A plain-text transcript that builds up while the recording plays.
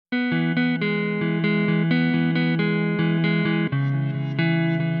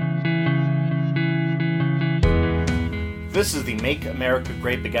This is the Make America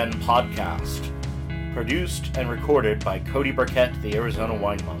Grape Again podcast, produced and recorded by Cody Burkett, the Arizona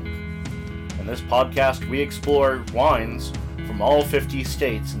Wine Monk. In this podcast, we explore wines from all 50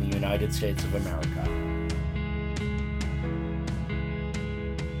 states in the United States of America.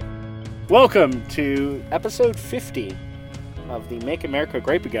 Welcome to episode 50 of the Make America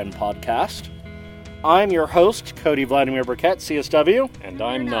Grape Again podcast. I'm your host, Cody Vladimir Burkett, CSW. And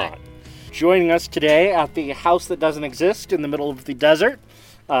I'm not. Joining us today at the house that doesn't exist in the middle of the desert,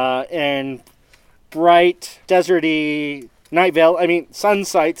 in bright, deserty Sun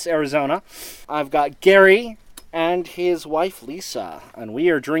Sites, Arizona. I've got Gary and his wife, Lisa, and we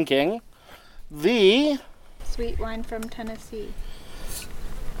are drinking the... Sweet wine from Tennessee.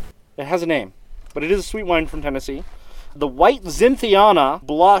 It has a name, but it is a sweet wine from Tennessee. The White Zinfandel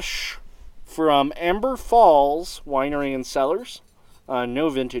Blush from Amber Falls Winery and Cellars. No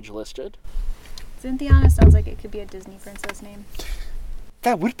vintage listed. Zinfandel sounds like it could be a Disney princess name.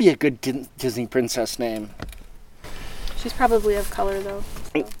 That would be a good Disney princess name. She's probably of color, though.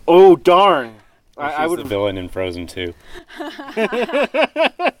 So. Oh, darn. I would the villain in Frozen 2.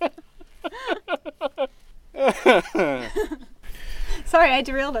 Sorry, I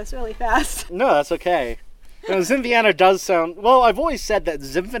derailed us really fast. No, that's okay. Zinfandel does sound... Well, I've always said that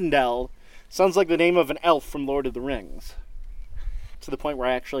Zinfandel sounds like the name of an elf from Lord of the Rings. To the point where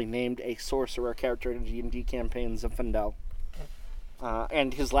I actually named a sorcerer character in a D&D campaign Zinfandel.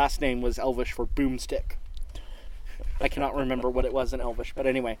 And his last name was Elvish for boomstick. I cannot remember what it was in Elvish, but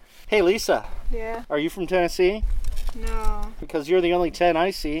anyway. Hey, Lisa. Yeah? Are you from Tennessee? No. Because you're the only 10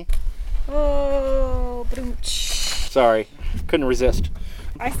 I see. Oh, Sorry. Couldn't resist.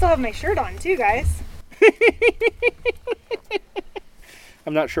 I still have my shirt on, too, guys.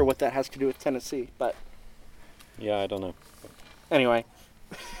 I'm not sure what that has to do with Tennessee, but... Yeah, I don't know. Anyway.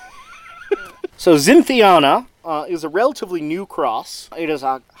 So Zinfandel is a relatively new cross. It is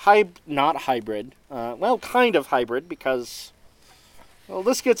a not hybrid. Kind of hybrid because... Well,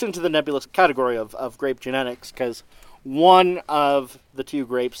 this gets into the nebulous category of grape genetics because one of the two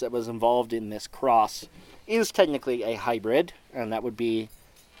grapes that was involved in this cross is technically a hybrid, and that would be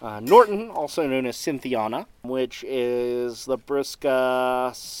Norton, also known as Cynthiana, which is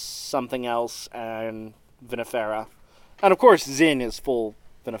Labrusca, something else, and Vinifera. And of course, Zin is full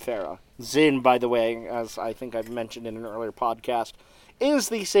Vinifera. Zin, by the way, as I think I've mentioned in an earlier podcast, is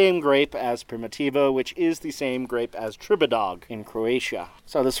the same grape as Primitivo, which is the same grape as Tribadog in Croatia.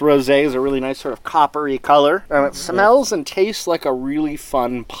 So this rosé is a really nice sort of coppery color, and it smells and tastes like a really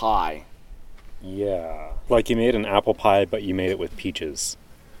fun pie. Yeah. Like you made an apple pie, but you made it with peaches.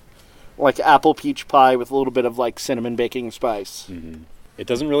 Like apple peach pie with a little bit of like cinnamon baking spice. Mm-hmm. It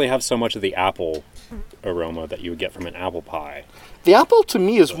doesn't really have so much of the apple aroma that you would get from an apple pie. The apple to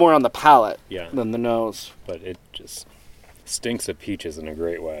me is more on the palate than the nose. But it just stinks of peaches in a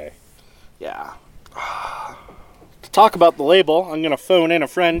great way. Yeah. To talk about the label, I'm going to phone in a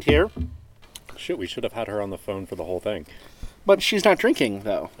friend here. Shit, we should have had her on the phone for the whole thing. But she's not drinking,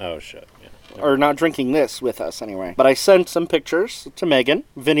 though. Oh, shit. Yeah. Or not drinking this with us, anyway. But I sent some pictures to Megan,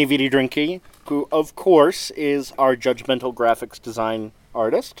 Vinny Vidi Drinky, who, of course, is our judgmental graphics design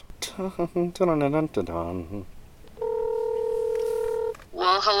artist. Well,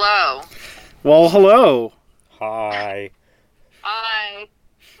 hello. Well, hello. Hi. Hi.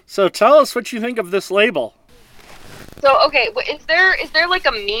 So tell us what you think of this label. So, okay, is there like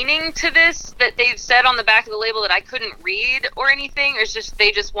a meaning to this that they've said on the back of the label that I couldn't read or anything? Or is just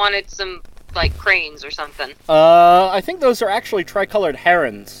they just wanted some, like, cranes or something? I think those are actually tricolored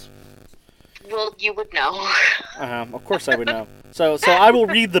herons. Well, you would know. Of course I would know. So I will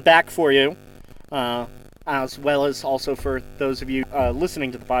read the back for you, as well as also for those of you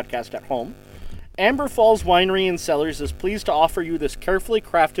listening to the podcast at home. Amber Falls Winery and Cellars is pleased to offer you this carefully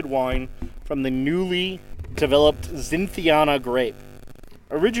crafted wine from the newly developed Zinfandel grape.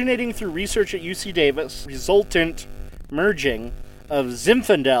 Originating through research at UC Davis, resultant merging of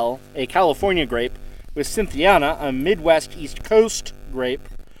Zinfandel, a California grape, with Cynthiana, a Midwest East Coast grape,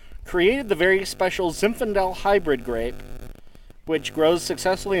 created the very special Zinfandel hybrid grape, which grows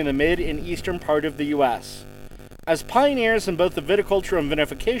successfully in the mid and eastern part of the U.S. As pioneers in both the viticulture and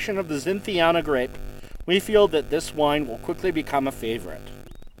vinification of the Zinfandel grape, we feel that this wine will quickly become a favorite.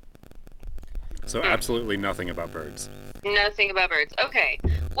 So absolutely nothing about birds. Nothing about birds. Okay.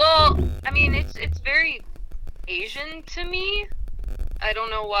 Well, I mean, it's very Asian to me. I don't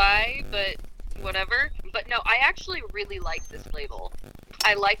know why, but whatever. But no, I actually really like this label.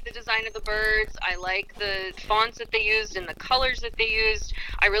 I like the design of the birds. I like the fonts that they used and the colors that they used.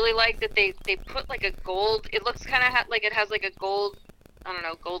 I really like that they put like a gold. It looks kind of like it has like a gold, I don't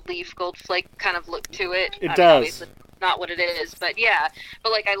know, gold leaf, gold flake kind of look to it. It does. not what it is, but yeah.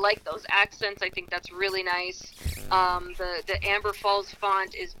 But like, I like those accents. I think that's really nice. The Amber Falls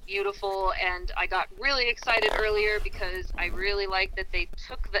font is beautiful, and I got really excited earlier because I really like that they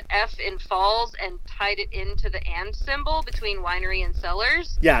took the F in Falls and tied it into the and symbol between winery and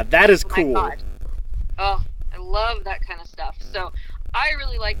cellars. Yeah, that is Oh my cool. God. Oh, I love that kind of stuff. So I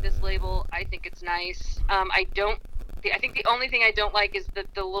really like this label. I think it's nice. I think the only thing I don't like is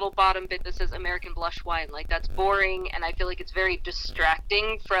the little bottom bit that says American Blush Wine. Like, that's boring, and I feel like it's very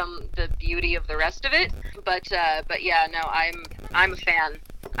distracting from the beauty of the rest of it. But yeah, no, I'm a fan.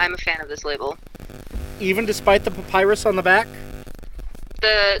 I'm a fan of this label. Even despite the papyrus on the back?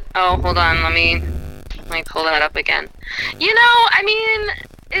 Hold on, let me pull that up again. You know, I mean,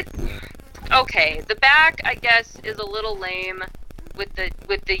 it's okay. The back, I guess, is a little lame with the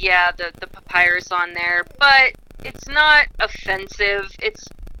papyrus on there, but it's not offensive.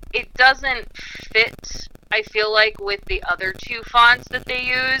 It doesn't fit, I feel like, with the other two fonts that they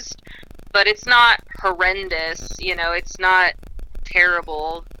used, but it's not horrendous. You know, it's not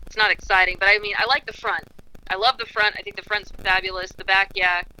terrible. It's not exciting, but I mean, I like the front. I love the front. I think the front's fabulous. The back,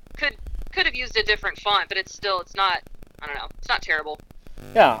 yeah, could have used a different font, but it's not, I don't know, it's not terrible.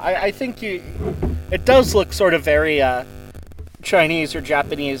 Yeah, I think it does look sort of very Chinese or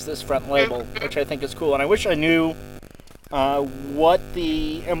Japanese, this front label, which I think is cool. And I wish I knew what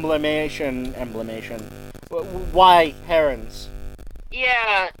the emblemation, why herons?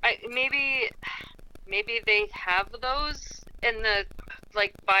 Yeah, maybe they have those in the,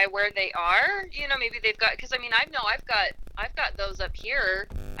 like, by where they are. You know, maybe they've got, because I mean, I've got those up here.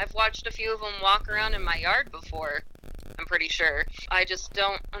 I've watched a few of them walk around in my yard before. I'm pretty sure. I just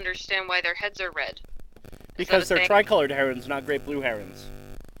don't understand why their heads are red. Because they're tricolored herons, not great blue herons.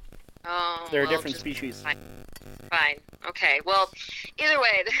 Oh, They're a different species. Fine. Okay. Well, either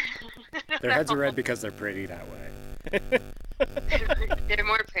way. Their heads are red because they're pretty that way. They're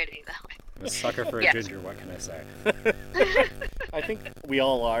more pretty that way. I'm a sucker for a Yes. ginger, what can I say? I think we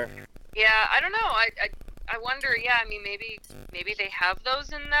all are. Yeah, I don't know. I wonder. Yeah, I mean, maybe they have those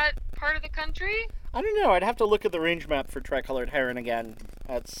in that part of the country. I don't know. I'd have to look at the range map for tricolored heron again.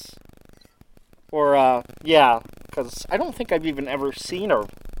 Because I don't think I've even ever seen a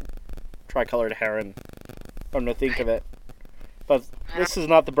tricolored heron. Come to think of it. But this is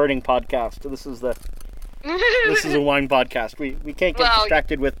not the birding podcast. This is a wine podcast. We can't get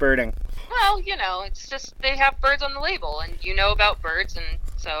distracted with birding. Well, you know, it's just they have birds on the label, and you know about birds, and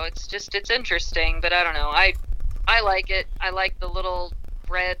so it's interesting. But I don't know. I like it. I like the little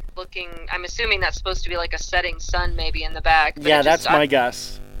red looking. I'm assuming that's supposed to be like a setting sun, maybe in the back. But Yeah, that's my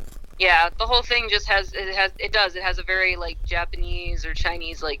guess. Yeah, the whole thing just has a very like Japanese or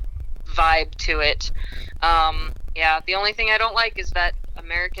Chinese like vibe to it. Yeah, the only thing I don't like is that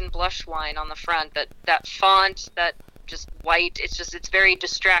American Blush Wine on the front. That font, that just white. It's very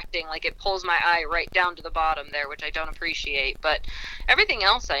distracting. Like, it pulls my eye right down to the bottom there, which I don't appreciate. But everything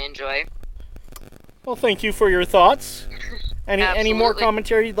else I enjoy. Well, thank you for your thoughts. Any more Absolutely.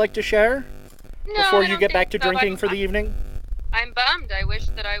 commentary you'd like to share No, before I you don't get think back to so. drinking for the evening? I'm bummed. I wish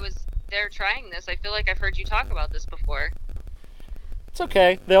that I was there trying this. I feel like I've heard you talk about this before. It's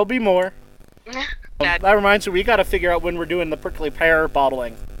okay. There'll be more. Bad. That reminds me, we got to figure out when we're doing the prickly pear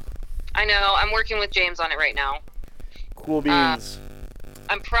bottling. I know. I'm working with James on it right now. Cool beans.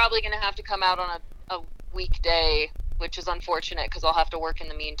 I'm probably going to have to come out on a weekday, which is unfortunate because I'll have to work in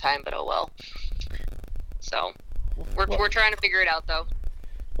the meantime, but oh well. So, we're trying to figure it out, though.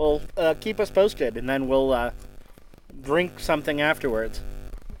 Well, keep us posted, and then we'll drink something afterwards.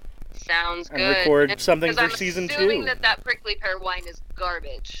 Sounds And good. record something for I'm season assuming 2. that prickly pear wine is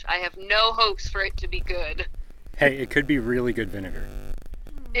garbage. I have no hopes for it to be good. Hey, it could be really good vinegar.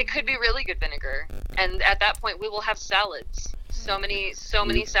 It could be really good vinegar, and at that point we will have salads. So many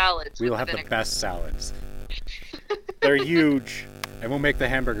salads. We will with have the vinegar. best salads. They're huge. And we'll make the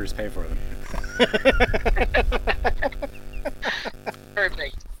hamburgers pay for them.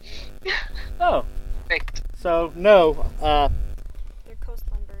 Perfect. Oh, Perfect. so no, They're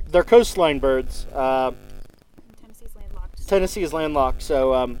coastline birds. they're coastline birds. Tennessee's landlocked. Tennessee is landlocked,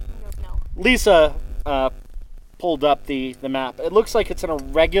 so I'm gonna go with no. Lisa pulled up the map. It looks like it's an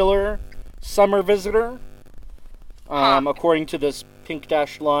irregular summer visitor, according to this pink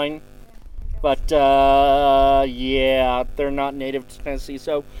dashed line. But yeah, they're not native to Tennessee,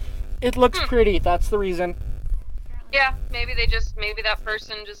 so it looks pretty. That's the reason. Yeah, maybe that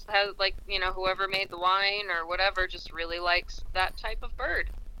person just has, like, you know, whoever made the wine or whatever just really likes that type of bird.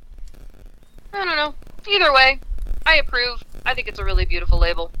 I don't know. Either way, I approve. I think it's a really beautiful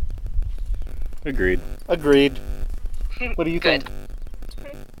label. Agreed. Agreed. What do you Good. think? It's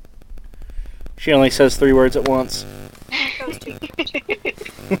pretty. She only says 3 words at once. That was 2.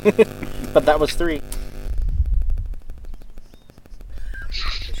 But that was 3.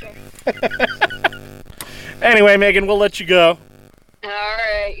 Anyway, Megan, we'll let you go.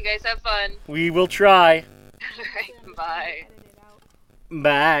 Alright, you guys have fun. We will try. Alright, bye. Edit it out.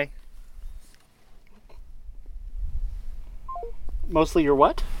 Bye. Mostly your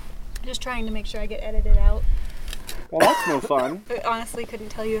what? Just trying to make sure I get edited out. Well, that's no fun. I honestly couldn't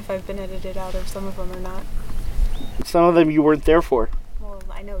tell you if I've been edited out of some of them or not. Some of them you weren't there for. Well,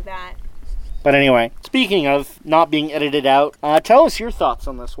 I know that. But anyway, speaking of not being edited out, tell us your thoughts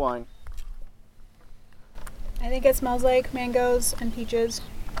on this wine. I think it smells like mangoes and peaches,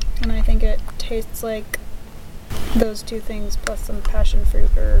 and I think it tastes like those 2 things plus some passion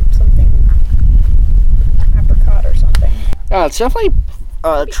fruit or something, apricot or something. It's definitely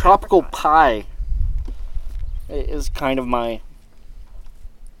tropical apricot. pie. It is kind of my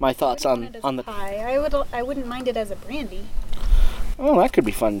thoughts I wouldn't want it as on a the. pie. I wouldn't mind it as a brandy. Oh, that could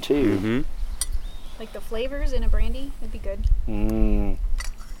be fun too. Mm-hmm. Like the flavors in a brandy would be good. Mm.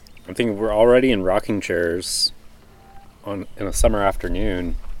 I'm thinking we're already in rocking chairs in a summer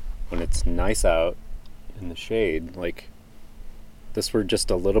afternoon when it's nice out in the shade. Like, this were just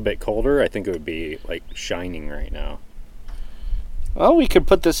a little bit colder, I think it would be like shining right now. Well, we could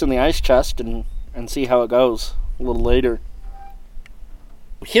put this in the ice chest and see how it goes a little later.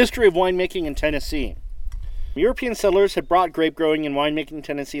 History of winemaking in Tennessee. European settlers had brought grape growing and winemaking in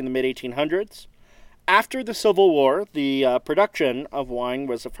Tennessee in the mid-1800s. After the Civil War, the production of wine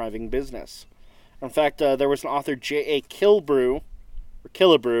was a thriving business. In fact, there was an author, J.A. Killebrew.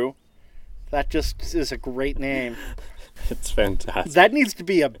 That just is a great name. It's fantastic. That needs to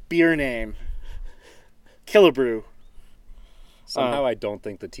be a beer name. Killebrew. Somehow I don't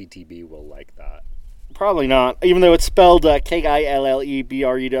think the TTB will like that. Probably not, even though it's spelled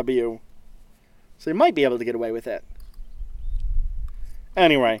Killebrew. So you might be able to get away with it.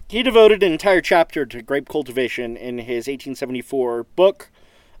 Anyway, he devoted an entire chapter to grape cultivation in his 1874 book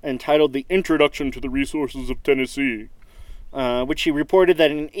entitled The Introduction to the Resources of Tennessee, which he reported that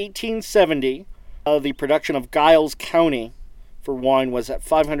in 1870, the production of Giles County for wine was at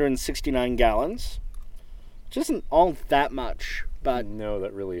 569 gallons, which isn't all that much, but No,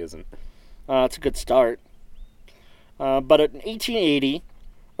 that really isn't. it's a good start. But in 1880,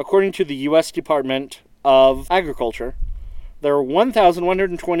 according to the U.S. Department of Agriculture, there were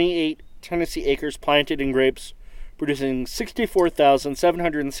 1,128 Tennessee acres planted in grapes, producing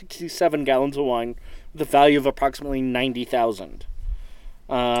 64,767 gallons of wine with a value of approximately $90,000.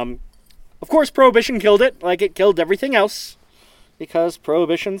 Of course, Prohibition killed it, like it killed everything else, because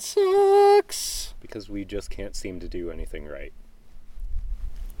Prohibition sucks. Because we just can't seem to do anything right.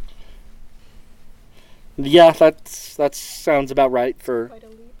 Yeah, that sounds about right for... Quite a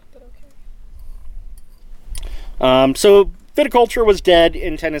leap, but okay. So viticulture was dead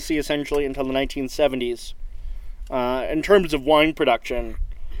in Tennessee essentially until the 1970s. In terms of wine production,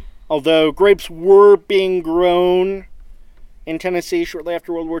 although grapes were being grown in Tennessee shortly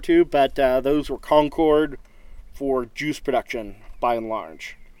after World War II, but those were Concord for juice production by and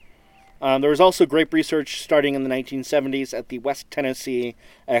large. There was also grape research starting in the 1970s at the West Tennessee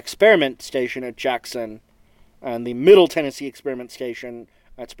Experiment Station at Jackson, and the Middle Tennessee Experiment Station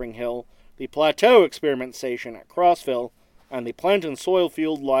at Spring Hill, the Plateau Experiment Station at Crossville, and the Plant and Soil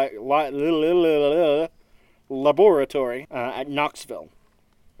Field Laboratory at Knoxville.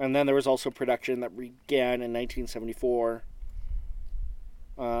 And then there was also production that began in 1974,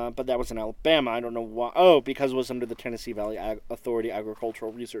 but that was in Alabama. I don't know why. Oh, because it was under the Tennessee Valley Authority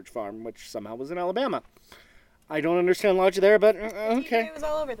Agricultural Research Farm, which somehow was in Alabama. I don't understand logic there, but okay. TVA was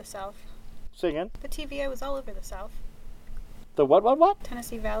all over the South. Say again? The TVA was all over the South. The what?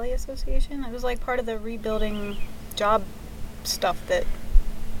 Tennessee Valley Association. It was like part of the rebuilding job stuff that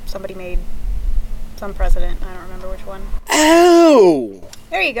somebody made. Some president. I don't remember which one. Oh!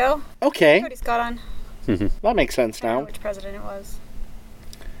 There you go. Okay, Cody's got on. that makes sense I don't know now. which president it was.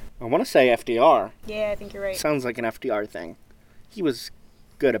 I want to say FDR. Yeah, I think you're right. Sounds like an FDR thing. He was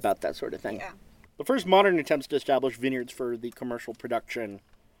good about that sort of thing. Yeah. The first modern attempts to establish vineyards for the commercial production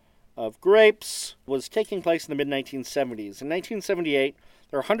of grapes was taking place in the mid-1970s. In 1978,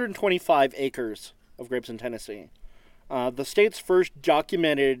 there were 125 acres of grapes in Tennessee. The state's first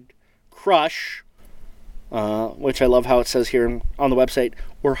documented crush, which I love how it says here on the website,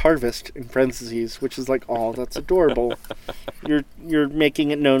 or harvest in parentheses, which is like, oh, that's adorable. You're making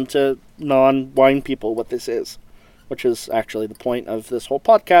it known to non-wine people what this is, which is actually the point of this whole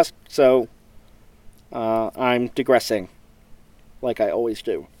podcast. So I'm digressing, like I always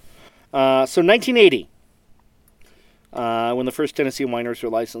do. So 1980, when the first Tennessee wineries were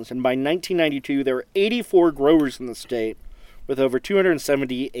licensed. And by 1992, there were 84 growers in the state with over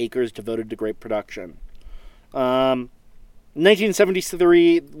 270 acres devoted to grape production.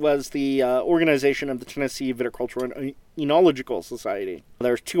 1973 was the organization of the Tennessee Viticultural and Enological Society.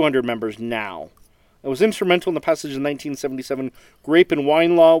 There's 200 members now. It was instrumental in the passage of the 1977 Grape and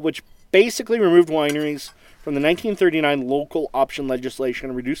Wine Law, which basically removed wineries from the 1939 local option legislation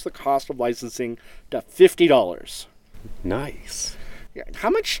and reduced the cost of licensing to $50. Nice. Yeah,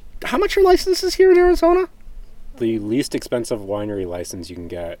 how much are licenses here in Arizona? The least expensive winery license you can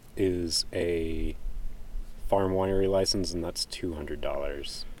get is a farm winery license, and that's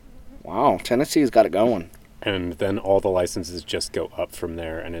 $200. Wow, Tennessee's got it going. And then all the licenses just go up from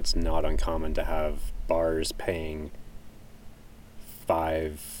there, and it's not uncommon to have bars paying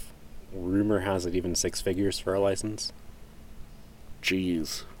rumor has it even 6 figures for a license.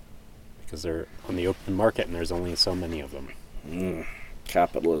 Jeez. Because they're on the open market and there's only so many of them.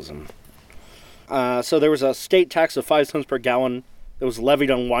 Capitalism. So there was a state tax of 5 cents per gallon that was levied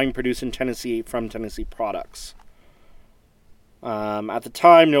on wine produced in Tennessee from Tennessee products. At the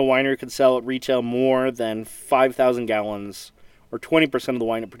time, no winery could sell at retail more than 5,000 gallons, or 20% of the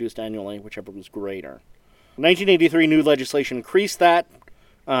wine it produced annually, whichever was greater. 1983, new legislation increased that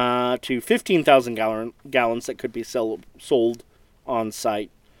to 15,000 gallons that could be sold on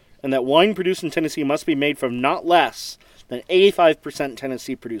site, and that wine produced in Tennessee must be made from not less than 85%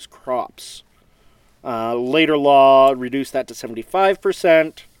 Tennessee-produced crops. Later law reduced that to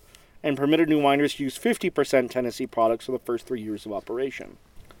 75% and permitted new wineries to use 50% Tennessee products for the first 3 years of operation.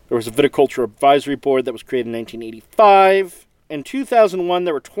 There was a Viticulture Advisory Board that was created in 1985. In 2001,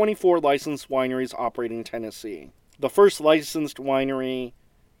 there were 24 licensed wineries operating in Tennessee. The first licensed winery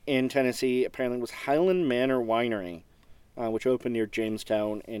in Tennessee apparently was Highland Manor Winery, which opened near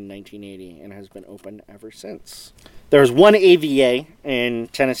Jamestown in 1980 and has been open ever since. There's one AVA in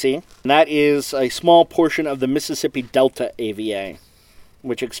Tennessee, and that is a small portion of the Mississippi Delta AVA,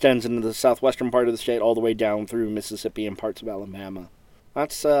 which extends into the southwestern part of the state all the way down through Mississippi and parts of Alabama.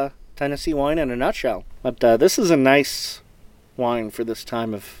 That's Tennessee wine in a nutshell. But this is a nice wine for this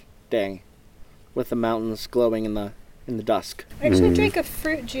time of day, with the mountains glowing in the dusk. I actually drank a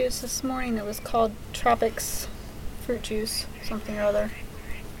fruit juice this morning that was called Tropics Fruit Juice, something or other.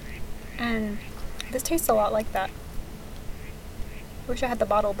 And this tastes a lot like that. Wish I had the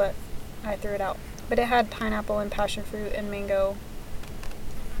bottle, but I threw it out. But it had pineapple and passion fruit and mango.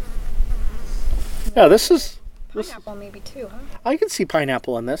 Yeah, this is... Pineapple maybe too, huh? I can see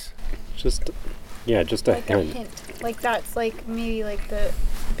pineapple in this. Just a Like a hint. hint. Like that's like maybe like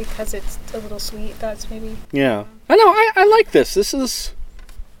because it's a little sweet, that's maybe... Yeah. I know, I like this. This is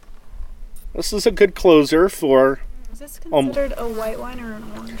a good closer for... Is this considered a white wine or an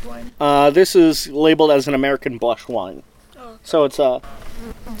orange wine? This is labeled as an American blush wine. Oh. So it's a...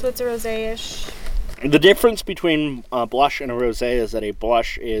 So it's a rosé-ish. The difference between a blush and a rosé is that a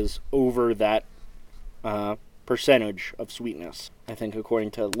blush is over that percentage of sweetness, I think,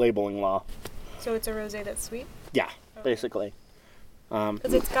 according to labeling law. So it's a rosé that's sweet? Yeah, basically.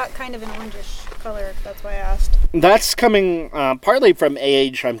 Because it's got kind of an orangish color, that's why I asked. That's coming partly from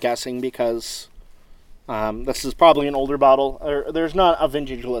age, I'm guessing, because this is probably an older bottle. There's not a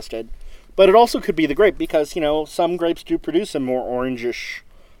vintage listed. But it also could be the grape, because, some grapes do produce a more orangish,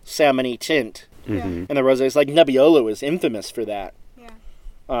 salmon-y tint. Mm-hmm. And the rosés, like Nebbiolo, is infamous for that.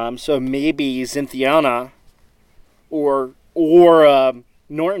 Yeah. So maybe Cynthiana or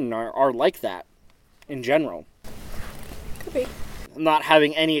Norton are like that in general. Could be. Not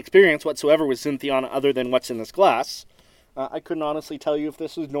having any experience whatsoever with Cynthiana other than what's in this glass, I couldn't honestly tell you if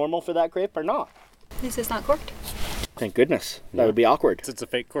this was normal for that grape or not. This is not corked. Thank goodness. That Yeah. would be awkward. It's a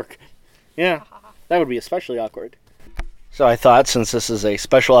fake cork. Yeah, that would be especially awkward. So I thought, since this is a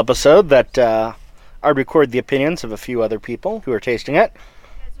special episode, that I'd record the opinions of a few other people who are tasting it.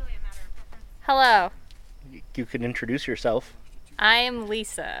 Hello, You could introduce yourself. I am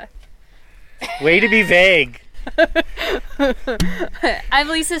Lisa. Way to be vague. I'm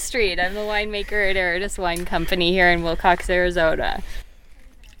Lisa Street. I'm the winemaker at Aridus Wine Company here in Wilcox, Arizona.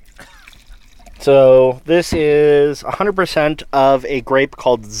 So this is 100% of a grape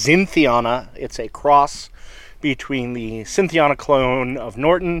called Cynthiana. It's a cross between the Cynthiana clone of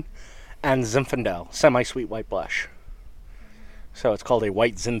Norton and Zinfandel, semi-sweet white blush. So it's called a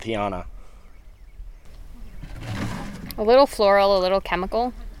white Cynthiana. A little floral, a little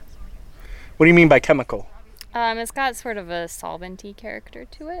chemical. What do you mean by chemical? It's got sort of a solventy character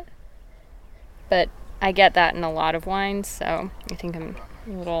to it. But I get that in a lot of wines, so I think I'm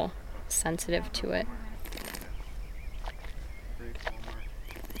a little sensitive to it.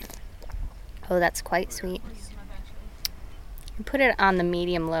 Oh, that's quite sweet. put it on the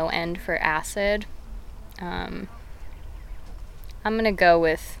medium-low end for acid. I'm going to go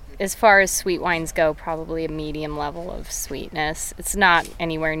with, as far as sweet wines go, probably a medium level of sweetness. It's not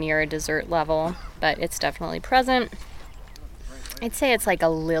anywhere near a dessert level, but it's definitely present. I'd say it's like a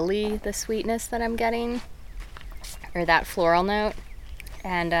lily, the sweetness that I'm getting, or that floral note,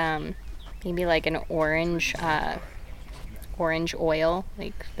 and maybe like an orange oil,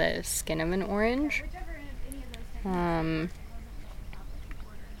 like the skin of an orange. As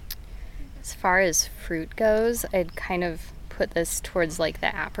far as fruit goes, I'd kind of put this towards like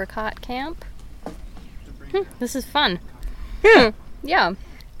the apricot camp. This is fun. Yeah. Yeah.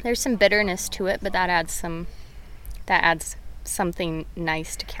 There's some bitterness to it, but that adds something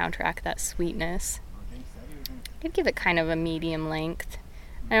nice to counteract that sweetness. I'd give it kind of a medium length.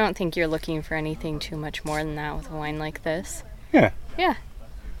 I don't think you're looking for anything too much more than that with a wine like this. Yeah. Yeah.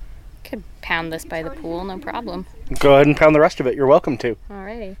 Could pound this by the pool, no problem. Go ahead and pound the rest of it. You're welcome to.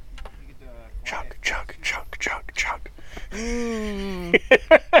 Alrighty. Chug, chug, chug, chug, chug.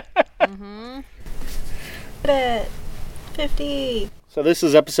 Put it 50. So this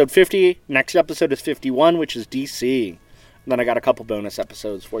is episode 50. Next episode is 51, which is DC. And then I got a couple bonus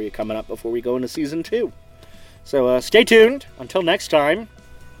episodes for you coming up before we go into season 2. So stay tuned. Until next time.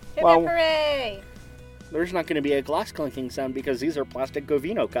 Hip Well- hip hooray! There's not going to be a glass clinking sound because these are plastic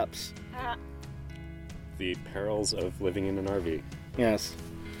Govino cups. The perils of living in an RV. Yes.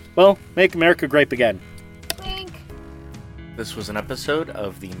 Well, make America grape again. Wink. This was an episode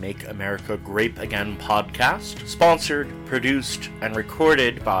of the Make America Grape Again podcast, sponsored, produced, and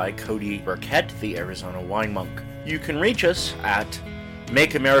recorded by Cody Burkett, the Arizona Wine Monk. You can reach us at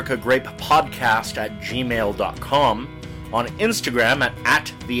makeamericagratepodcast@gmail.com, on Instagram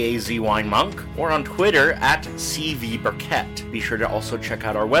at the AZ Wine Monk, or on Twitter at CV Burkett. Be sure to also check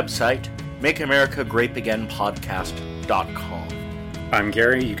out our website, makeamericagratebagainpodcast.com. I'm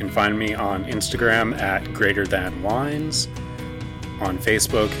Gary. You can find me on Instagram at Greater Than Wines, on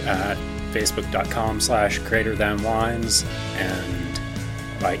Facebook at facebook.com/Greater Than Wines, and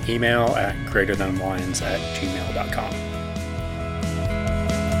by email at greaterthanwines@gmail.com.